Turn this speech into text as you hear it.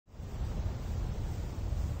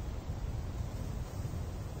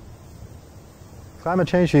Climate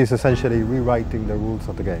change is essentially rewriting the rules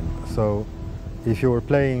of the game. So if you were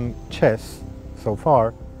playing chess so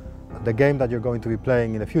far, the game that you're going to be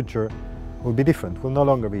playing in the future will be different, will no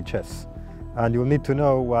longer be chess. And you'll need to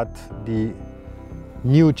know what the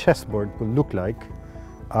new chessboard will look like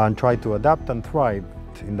and try to adapt and thrive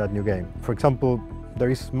in that new game. For example,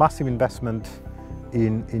 there is massive investment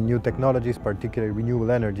in new technologies, particularly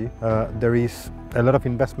renewable energy. There is a lot of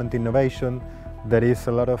investment in innovation. There is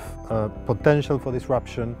a lot of potential for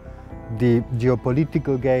disruption. The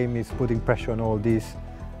geopolitical game is putting pressure on all this.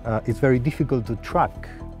 It's very difficult to track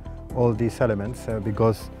all these elements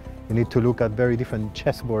because you need to look at very different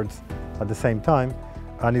chessboards at the same time.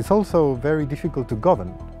 And it's also very difficult to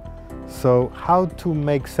govern. So how to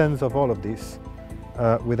make sense of all of this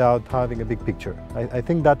without having a big picture? I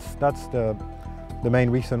think that's the main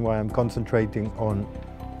reason why I'm concentrating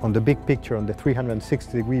on the big picture, on the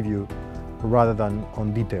 360-degree view, rather than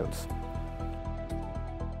on details.